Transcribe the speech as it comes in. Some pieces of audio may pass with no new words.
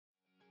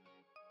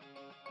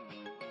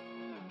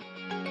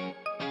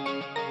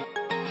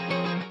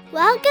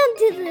Welcome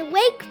to the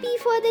Wake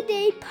Before the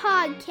Day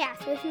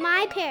podcast with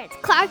my parents,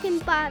 Clark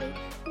and Bobby.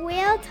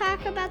 We'll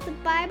talk about the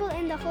Bible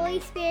and the Holy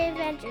Spirit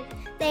adventures.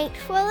 Thanks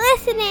for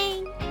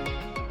listening.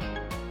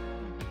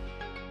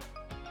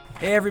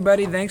 Hey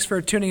everybody, thanks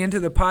for tuning into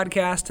the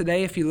podcast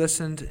today. If you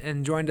listened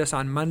and joined us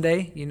on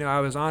Monday, you know I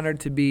was honored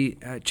to be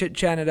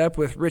chit-chatting it up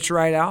with Rich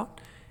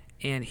Rideout,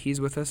 and he's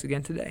with us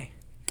again today.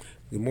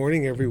 Good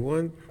morning,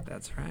 everyone.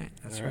 That's right.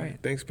 That's right.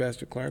 Thanks,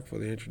 Pastor Clark, for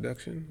the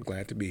introduction.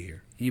 Glad to be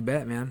here. You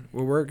bet, man.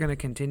 Well, we're going to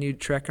continue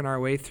trekking our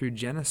way through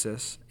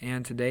Genesis,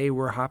 and today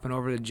we're hopping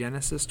over to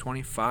Genesis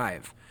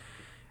 25.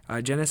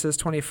 Genesis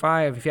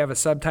 25, if you have a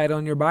subtitle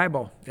in your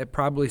Bible, it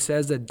probably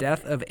says the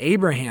death of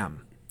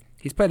Abraham.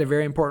 He's played a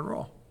very important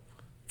role.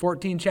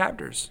 14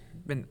 chapters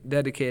been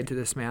dedicated to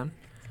this man.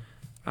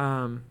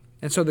 And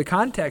so the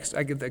context,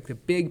 I get like the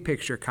big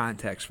picture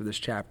context for this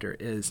chapter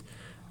is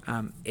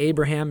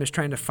Abraham is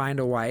trying to find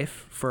a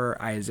wife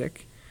for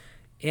Isaac.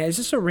 And it's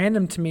just so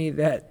random to me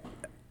that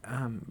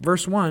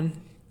verse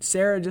 1,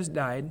 Sarah just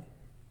died,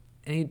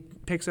 and he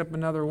picks up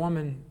another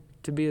woman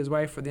to be his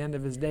wife for the end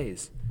of his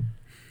days.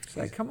 It's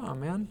like, come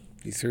on, man.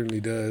 He certainly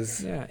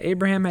does. Yeah,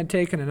 Abraham had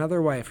taken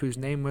another wife whose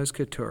name was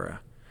Keturah.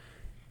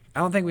 I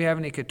don't think we have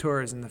any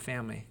Keturahs in the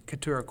family.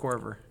 Keturah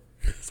Corver.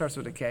 Starts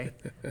with a K.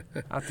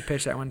 I'll have to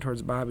pitch that one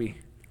towards Bobby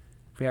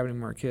if we have any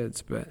more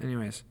kids. But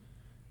anyways,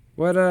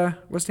 what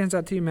stands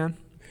out to you, man?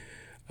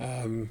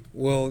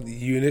 Well,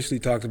 you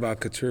initially talked about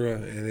Keturah,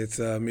 and it's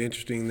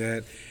interesting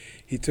that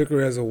he took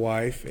her as a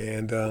wife,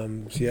 and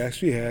they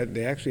actually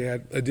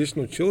had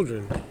additional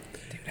children.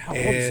 Dude, how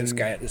old is this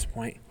guy at this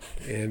point?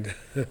 And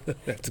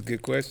that's a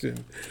good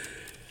question.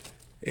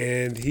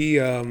 And he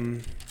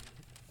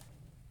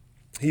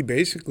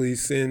basically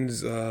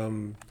sends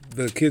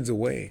the kids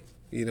away,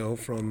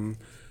 from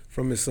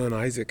his son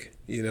Isaac,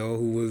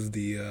 who was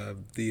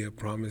the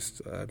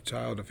promised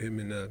child of him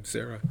and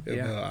Sarah,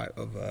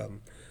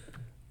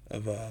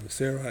 of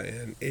Sarah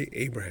and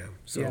Abraham.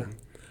 So yeah.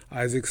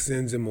 Isaac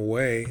sends him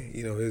away,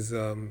 his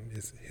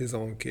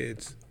own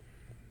kids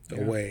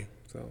away.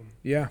 So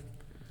yeah,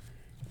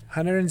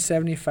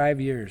 175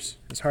 years.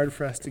 It's hard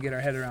for us to get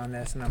our head around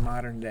this in a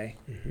modern day,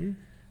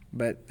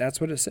 but that's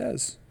what it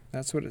says.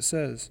 That's what it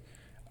says.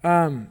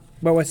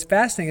 But what's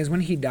fascinating is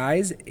when he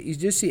dies, you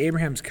just see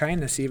Abraham's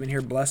kindness even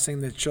here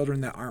blessing the children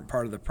that aren't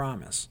part of the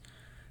promise.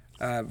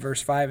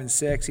 Verse 5 and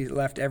 6, he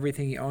left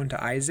everything he owned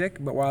to Isaac,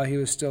 but while he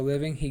was still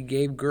living, he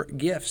gave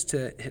gifts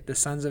to the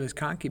sons of his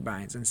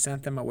concubines and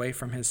sent them away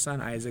from his son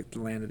Isaac to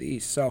the land of the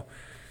east. So,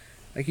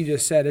 like you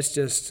just said, it's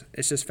just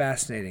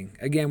fascinating.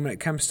 Again, when it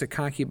comes to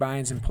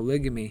concubines and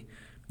polygamy,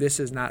 this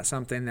is not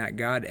something that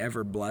God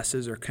ever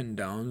blesses or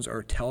condones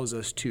or tells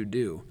us to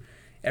do.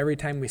 Every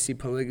time we see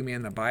polygamy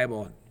in the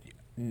Bible,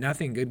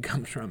 nothing good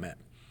comes from it.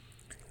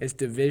 It's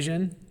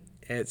division,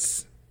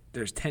 there's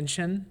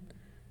tension,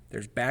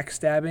 there's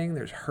backstabbing,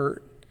 there's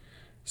hurt.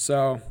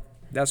 So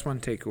that's one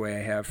takeaway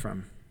I have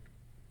from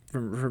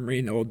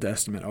reading the Old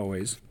Testament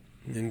always.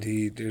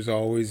 Indeed, there's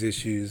always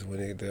issues when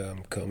it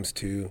comes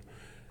to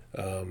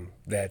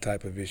that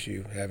type of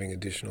issue, having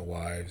additional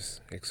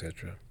wives,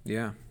 etc.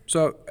 Yeah.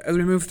 So as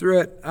we move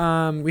through it,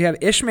 we have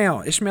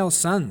Ishmael's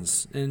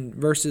sons in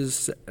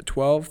verses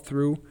 12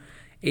 through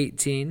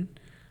 18.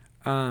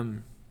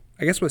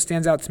 I guess what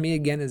stands out to me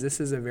again is this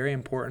is a very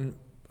important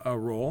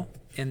role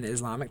in the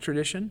Islamic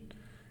tradition,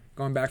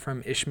 going back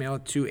from Ishmael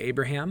to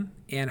Abraham,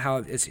 and how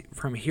it's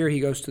from here he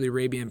goes to the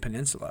Arabian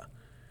Peninsula,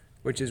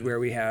 which is where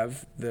we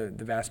have the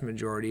vast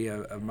majority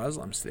of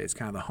Muslims today. It's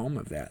kind of the home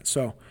of that.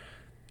 So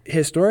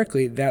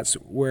historically, that's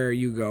where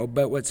you go.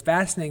 But what's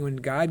fascinating, when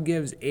God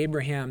gives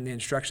Abraham the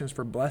instructions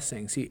for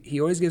blessings, he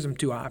always gives him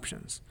two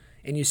options.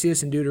 And you see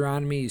this in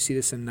Deuteronomy, you see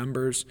this in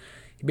Numbers.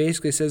 He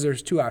basically says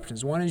there's two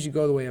options. One is you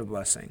go the way of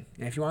blessing.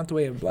 And if you want the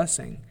way of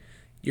blessing,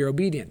 you're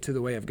obedient to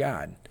the way of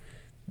God.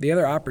 The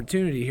other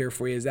opportunity here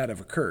for you is that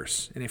of a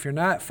curse. And if you're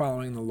not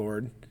following the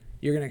Lord,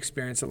 you're going to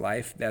experience a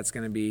life that's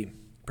going to be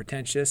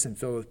pretentious and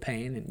filled with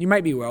pain. And you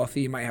might be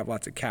wealthy, you might have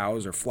lots of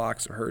cows or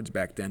flocks or herds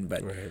back then,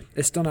 but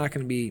it's still not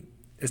going to be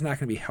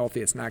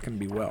healthy, it's not going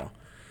to be well.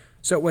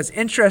 So what's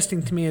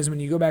interesting to me is when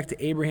you go back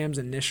to Abraham's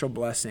initial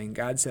blessing,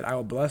 God said, I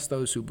will bless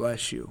those who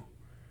bless you,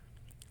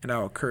 and I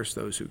will curse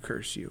those who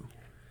curse you.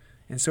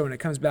 And so when it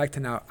comes back to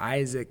now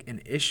Isaac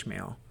and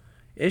Ishmael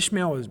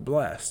was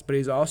blessed, but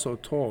he's also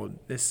told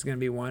this is going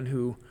to be one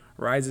who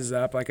rises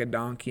up like a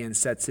donkey and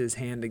sets his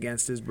hand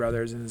against his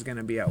brothers and is going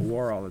to be at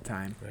war all the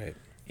time. Right.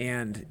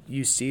 And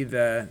you see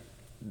the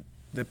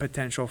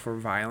potential for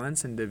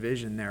violence and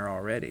division there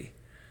already.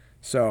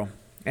 So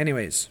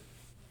anyways,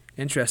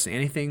 interesting.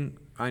 Anything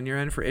on your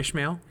end for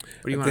Ishmael? What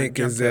do you want to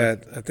jump to?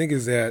 I think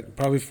is that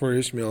probably for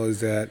Ishmael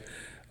is that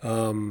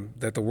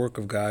the work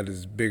of God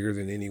is bigger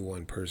than any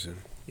one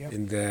person. Yep.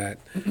 In that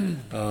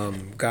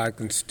God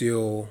can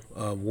still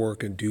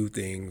work and do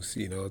things,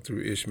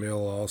 through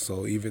Ishmael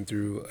also, even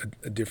through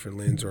a different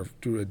lens or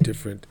through a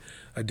different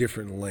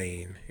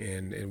lane,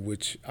 and in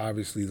which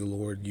obviously the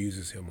Lord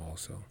uses him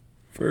also.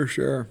 For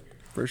sure.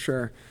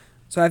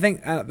 So I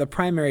think the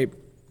primary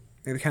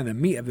kind of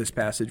the meat of this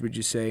passage, would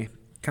you say,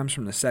 comes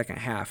from the second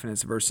half, and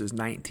it's verses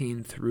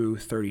 19 through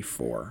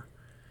 34.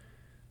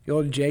 The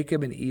old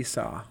Jacob and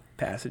Esau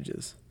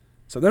passages.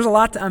 So there's a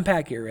lot to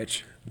unpack here,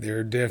 Rich.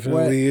 There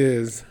definitely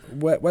is.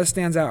 What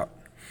stands out?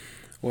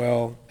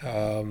 Well,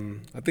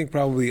 I think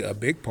probably a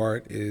big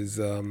part is,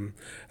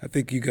 I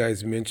think you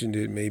guys mentioned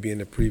it maybe in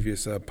a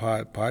previous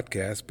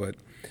podcast, but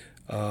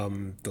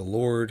the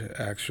Lord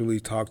actually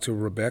talked to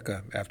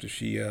Rebecca after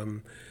she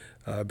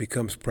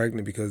becomes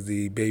pregnant because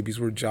the babies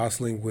were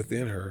jostling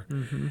within her.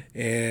 Mm-hmm.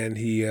 And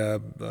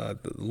the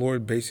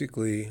Lord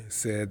basically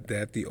said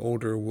that the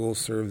older will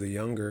serve the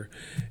younger.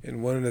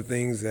 And one of the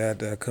things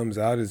that comes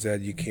out is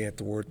that you can't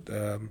thwart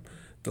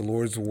the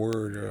Lord's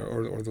word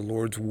or the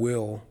Lord's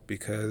will,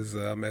 because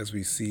as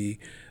we see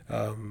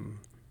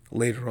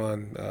later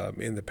on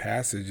in the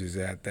passage, is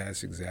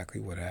that's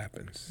exactly what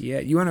happens. Yeah,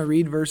 you want to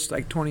read verse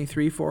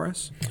 23 for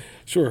us?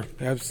 Sure,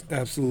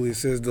 absolutely. It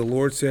says, "The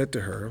Lord said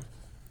to her,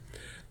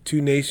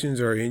 2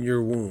 nations are in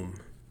your womb,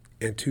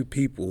 and 2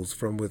 peoples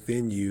from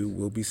within you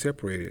will be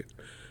separated.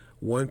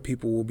 1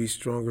 people will be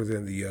stronger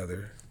than the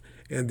other,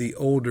 and the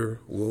older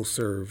will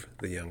serve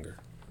the younger."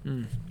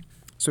 Mm.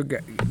 So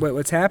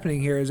what's happening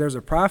here is there's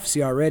a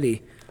prophecy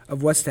already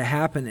of what's to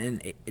happen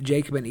in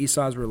Jacob and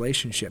Esau's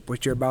relationship,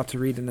 which you're about to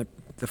read in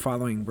the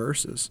following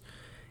verses.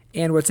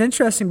 And what's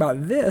interesting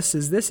about this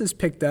is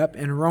picked up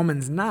in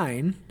Romans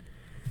 9,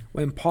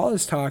 when Paul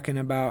is talking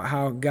about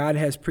how God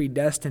has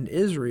predestined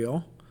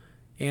Israel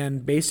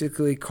and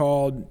basically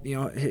called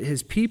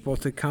his people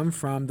to come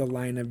from the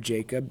line of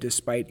Jacob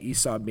despite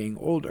Esau being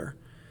older.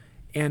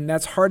 And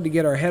that's hard to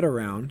get our head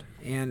around,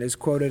 and is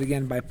quoted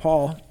again by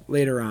Paul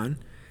later on.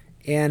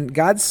 And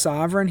God's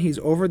sovereign. He's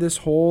over this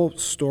whole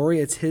story.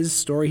 It's his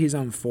story he's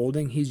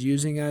unfolding. He's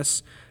using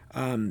us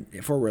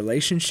for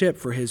relationship,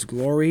 for his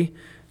glory,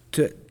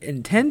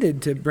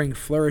 intended to bring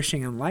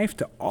flourishing and life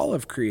to all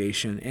of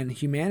creation, and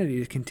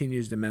humanity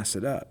continues to mess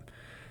it up.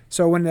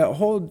 So when the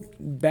whole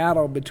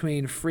battle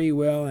between free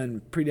will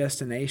and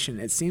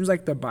predestination, it seems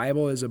like the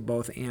Bible is a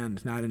both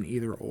and, not an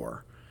either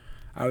or.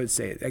 I would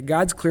say that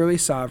God's clearly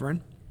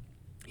sovereign.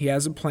 He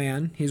has a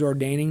plan. He's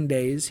ordaining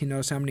days. He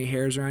knows how many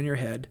hairs are on your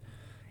head.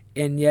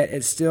 And yet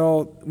it's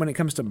still, when it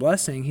comes to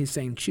blessing, he's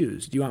saying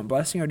choose. Do you want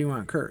blessing or do you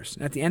want curse?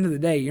 And at the end of the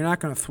day, you're not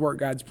going to thwart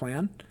God's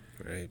plan.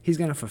 Right. He's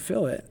going to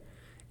fulfill it.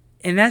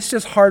 And that's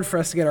just hard for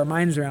us to get our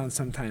minds around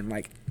sometimes.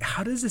 Like,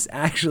 how does this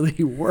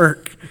actually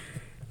work?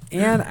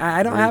 And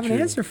I don't have an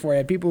answer for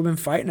you. People have been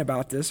fighting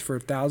about this for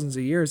thousands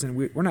of years, and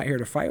we're not here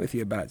to fight with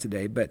you about it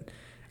today. But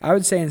I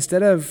would say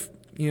instead of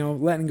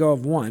letting go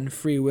of one,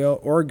 free will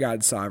or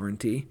God's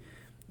sovereignty,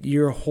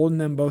 you're holding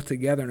them both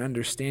together and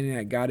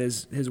understanding that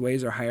his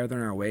ways are higher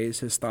than our ways.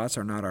 His thoughts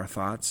are not our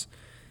thoughts.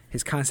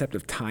 His concept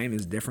of time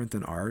is different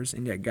than ours,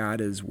 and yet God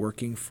is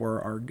working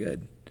for our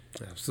good.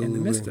 Absolutely.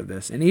 In the midst of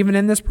this. And even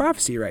in this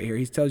prophecy right here,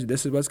 he tells you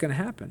this is what's going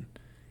to happen.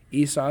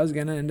 Esau is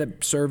going to end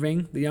up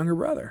serving the younger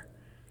brother.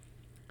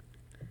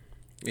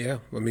 Yeah,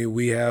 I mean,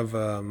 we have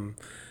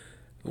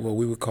what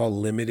we would call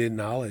limited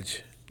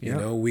knowledge.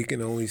 Yeah. We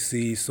can only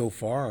see so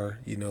far,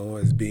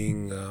 as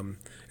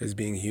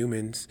being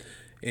humans.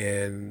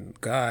 And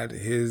God,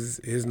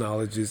 his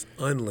knowledge is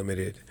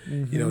unlimited.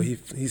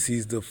 Mm-hmm. He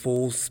sees the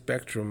full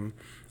spectrum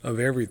of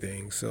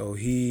everything. So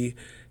he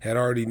had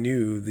already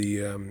knew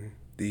the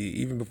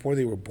even before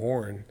they were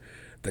born,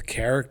 the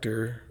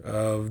character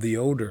of the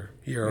older.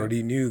 He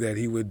already knew that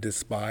he would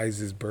despise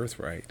his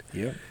birthright.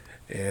 Yeah.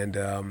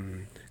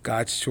 And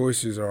God's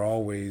choices are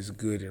always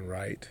good and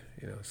right.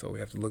 So we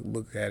have to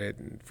look at it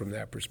from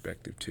that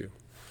perspective too.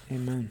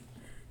 Amen.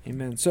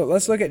 Amen. So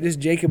let's look at just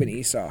Jacob and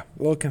Esau. A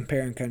little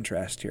compare and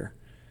contrast here.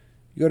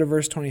 You go to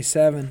verse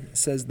 27. It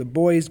says, "The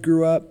boys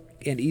grew up,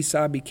 and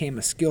Esau became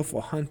a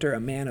skillful hunter, a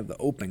man of the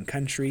open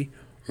country."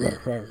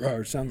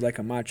 Sounds like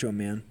a macho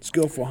man.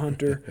 Skillful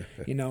hunter.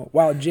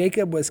 While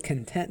Jacob was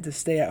content to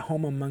stay at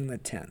home among the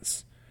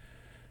tents.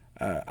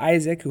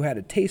 Isaac, who had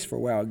a taste for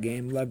wild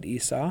game, loved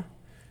Esau,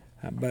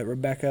 but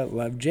Rebekah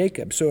loved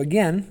Jacob. So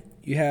again,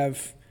 you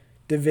have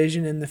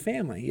division in the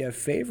family. You have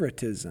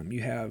favoritism.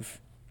 You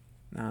have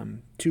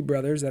 2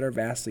 brothers that are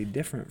vastly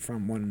different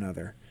from one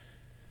another.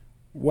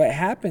 What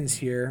happens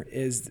here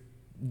is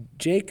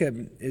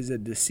Jacob is a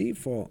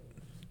deceitful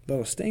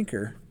little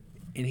stinker,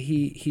 and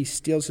he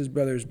steals his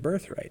brother's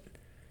birthright.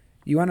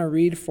 You want to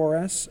read for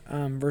us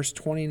verse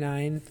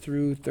 29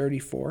 through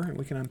 34, and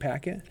we can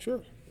unpack it?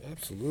 Sure,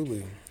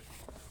 absolutely.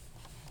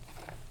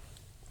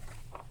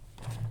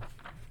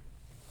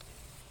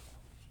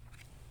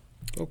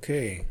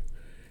 Okay.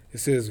 It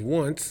says,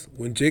 "Once,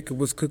 when Jacob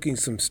was cooking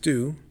some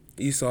stew,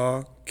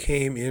 Esau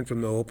came in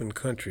from the open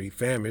country,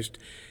 famished.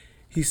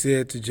 He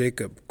said to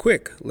Jacob,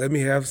 'Quick, let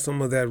me have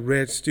some of that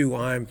red stew.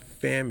 I'm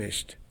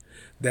famished.'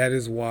 That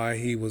is why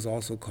he was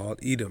also called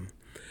Edom.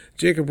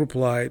 Jacob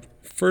replied,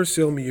 'First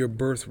sell me your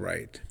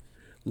birthright.'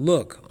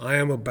 'Look, I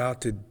am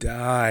about to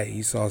die,'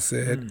 Esau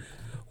said.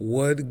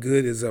 'What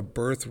good is a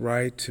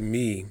birthright to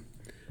me?'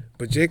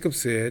 But Jacob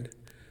said,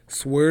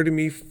 'Swear to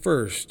me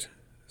first.'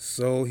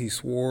 So he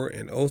swore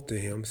an oath to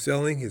him,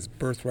 selling his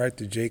birthright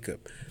to Jacob.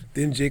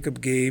 Then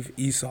Jacob gave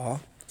Esau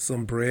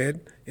some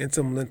bread and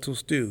some lentil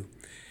stew.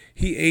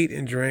 He ate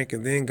and drank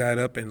and then got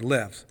up and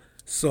left.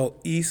 So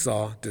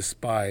Esau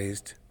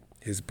despised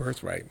his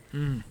birthright.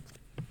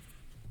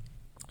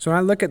 So when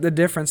I look at the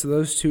difference of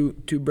those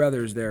two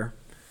brothers there,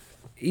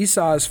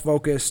 Esau is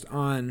focused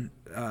on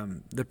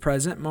the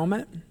present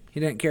moment. He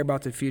didn't care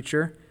about the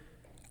future.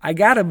 I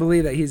got to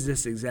believe that he's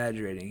just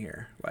exaggerating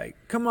here. Like,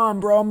 come on,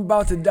 bro, I'm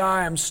about to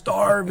die. I'm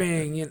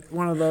starving. You know,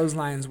 one of those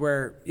lines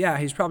where, yeah,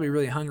 he's probably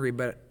really hungry,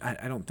 but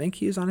I don't think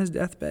he was on his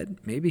deathbed.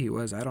 Maybe he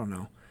was. I don't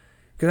know.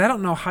 Because I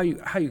don't know how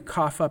you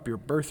cough up your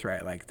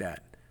birthright like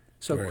that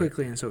so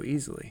quickly and so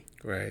easily.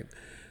 Right.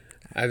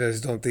 I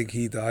just don't think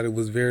he thought it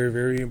was very,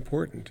 very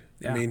important.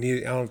 Yeah. I mean,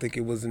 I don't think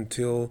it was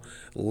until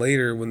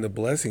later when the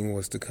blessing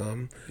was to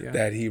come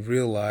that he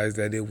realized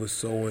that it was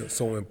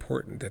so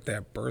important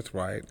that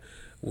birthright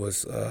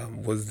was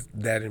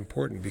that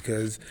important,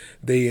 because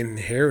they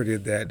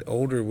inherited that.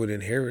 Older would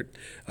inherit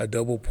a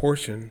double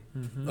portion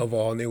of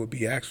all, and they would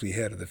be actually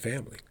head of the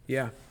family.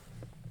 Yeah.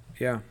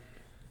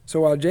 So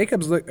while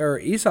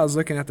Esau's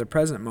looking at the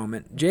present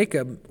moment,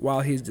 Jacob,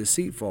 while he's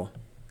deceitful,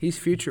 he's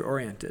future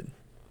oriented.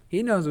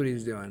 He knows what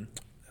he's doing.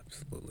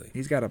 Absolutely.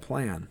 He's got a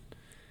plan.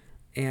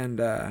 And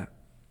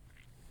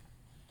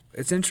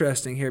it's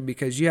interesting here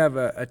because you have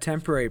a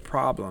temporary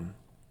problem,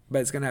 but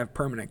it's going to have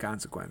permanent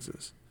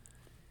consequences.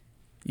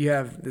 You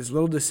have this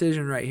little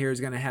decision right here is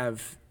going to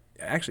have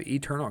actually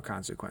eternal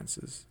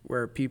consequences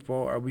where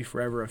people will be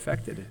forever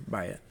affected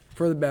by it,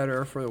 for the better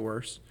or for the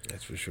worse.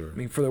 That's for sure. I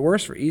mean, for the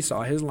worse for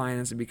Esau, his line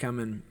is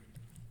becoming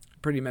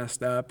pretty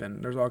messed up,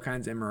 and there's all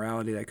kinds of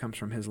immorality that comes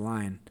from his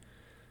line.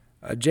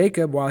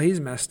 Jacob, while he's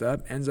messed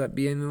up, ends up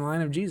being in the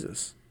line of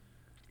Jesus,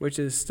 which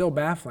is still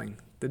baffling,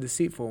 the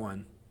deceitful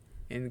one.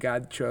 And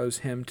God chose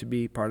him to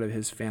be part of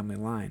his family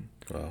line.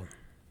 Wow.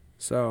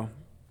 So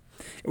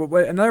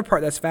another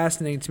part that's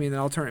fascinating to me, and then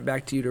I'll turn it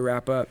back to you to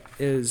wrap up,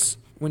 is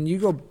when you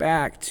go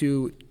back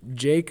to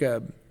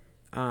Jacob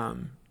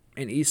and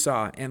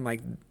Esau and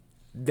like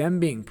them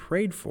being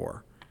prayed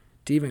for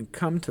to even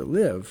come to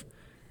live.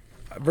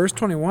 Verse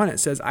 21, it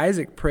says,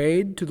 Isaac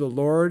prayed to the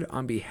Lord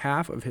on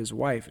behalf of his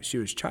wife. She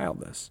was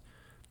childless.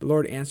 The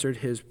Lord answered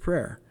his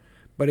prayer.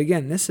 But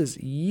again, this is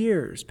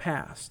years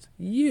past,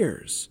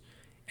 years.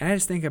 And I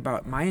just think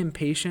about my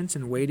impatience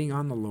in waiting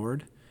on the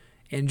Lord.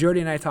 And Jody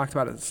and I talked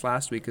about it this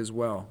last week as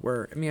well,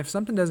 where, I mean, if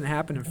something doesn't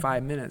happen in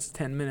 5 minutes,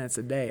 10 minutes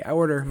a day, I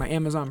order my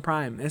Amazon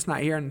Prime, and it's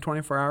not here in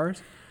 24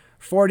 hours.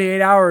 48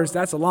 hours,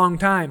 that's a long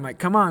time. Like,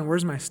 come on,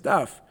 where's my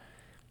stuff?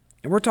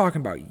 And we're talking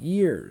about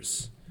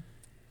years.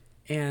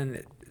 And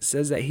it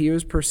says that he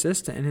was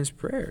persistent in his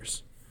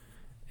prayers.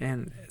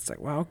 And it's like,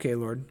 wow, okay,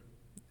 Lord.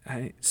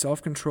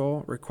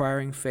 Self-control,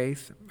 requiring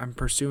faith. I'm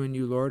pursuing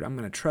you, Lord. I'm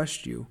going to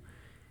trust you.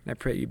 And I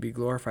pray you be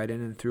glorified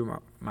in and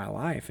through my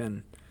life.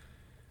 And,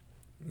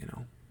 you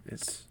know,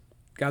 it's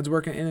God's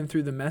working in and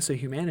through the mess of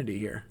humanity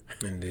here.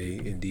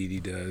 Indeed he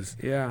does.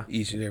 Yeah.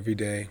 Each and every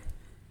day.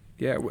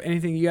 Yeah.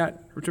 Anything you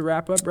got to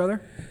wrap up,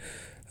 brother?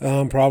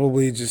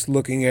 Probably just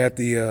looking at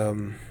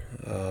the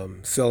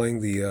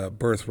selling the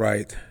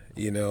birthright.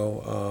 You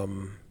know,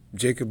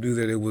 Jacob knew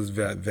that it was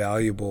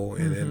valuable,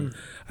 and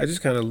I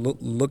just kind of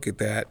look at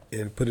that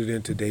and put it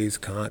in today's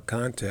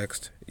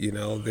context. You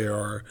know, there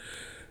are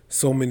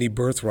so many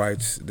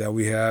birthrights that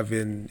we have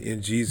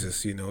in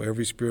Jesus. You know,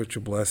 every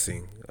spiritual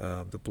blessing,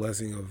 the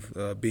blessing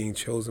of being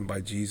chosen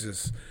by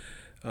Jesus,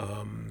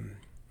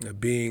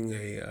 being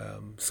a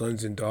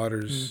sons and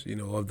daughters, you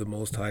know, of the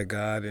Most High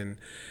God. And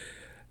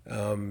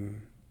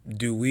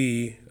do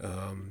we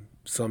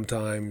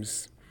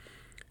sometimes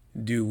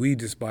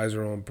despise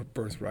our own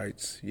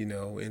birthrights, you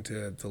know,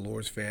 into the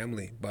Lord's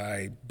family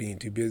by being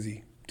too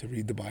busy to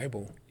read the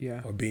Bible,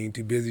 or being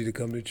too busy to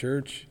come to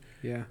church,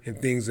 and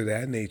things of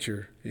that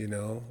nature? You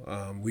know,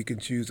 we can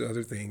choose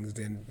other things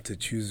than to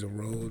choose a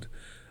road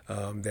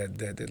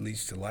that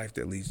leads to life,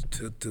 that leads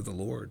to the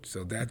Lord.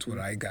 So that's what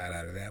I got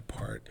out of that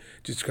part.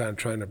 Just kind of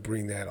trying to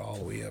bring that all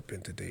the way up in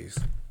today's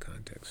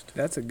context.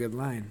 That's a good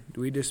line.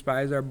 Do we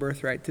despise our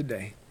birthright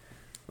today?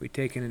 We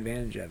taken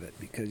advantage of it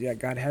because,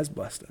 God has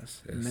blessed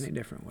us in many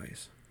different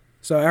ways.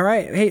 So, all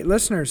right. Hey,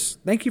 listeners,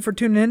 thank you for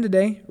tuning in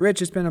today.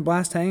 Rich, it's been a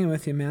blast hanging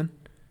with you, man.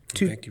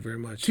 Thank you very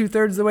much.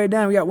 2/3 of the way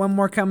down. We got one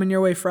more coming your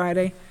way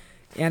Friday.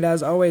 And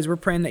as always, we're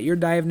praying that you're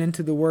diving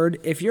into the Word.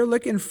 If you're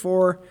looking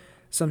for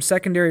some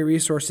secondary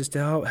resources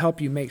to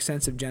help you make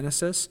sense of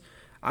Genesis,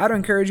 I'd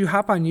encourage you,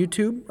 hop on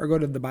YouTube or go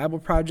to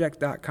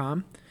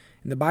thebibleproject.com.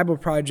 And the Bible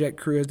Project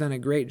crew has done a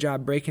great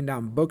job breaking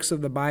down books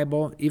of the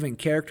Bible, even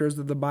characters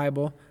of the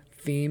Bible,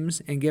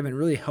 themes, and giving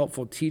really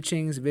helpful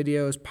teachings,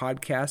 videos,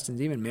 podcasts,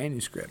 and even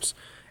manuscripts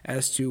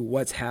as to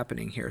what's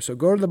happening here. So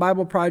go to the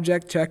Bible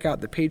Project, check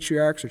out the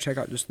patriarchs, or check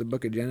out just the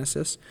book of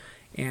Genesis,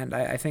 and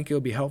I think it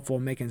will be helpful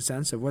in making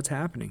sense of what's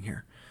happening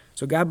here.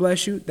 So God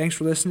bless you. Thanks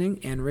for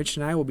listening, and Rich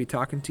and I will be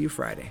talking to you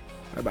Friday.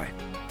 Bye-bye.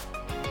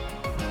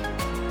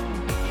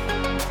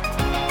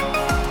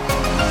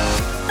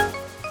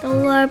 The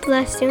Lord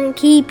bless you and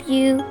keep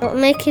you.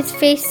 Make his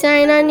face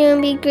shine on you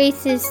and be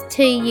gracious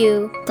to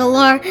you. The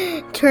Lord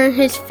turn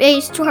his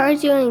face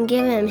towards you and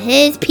give him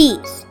his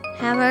peace.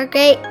 Have a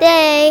great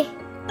day.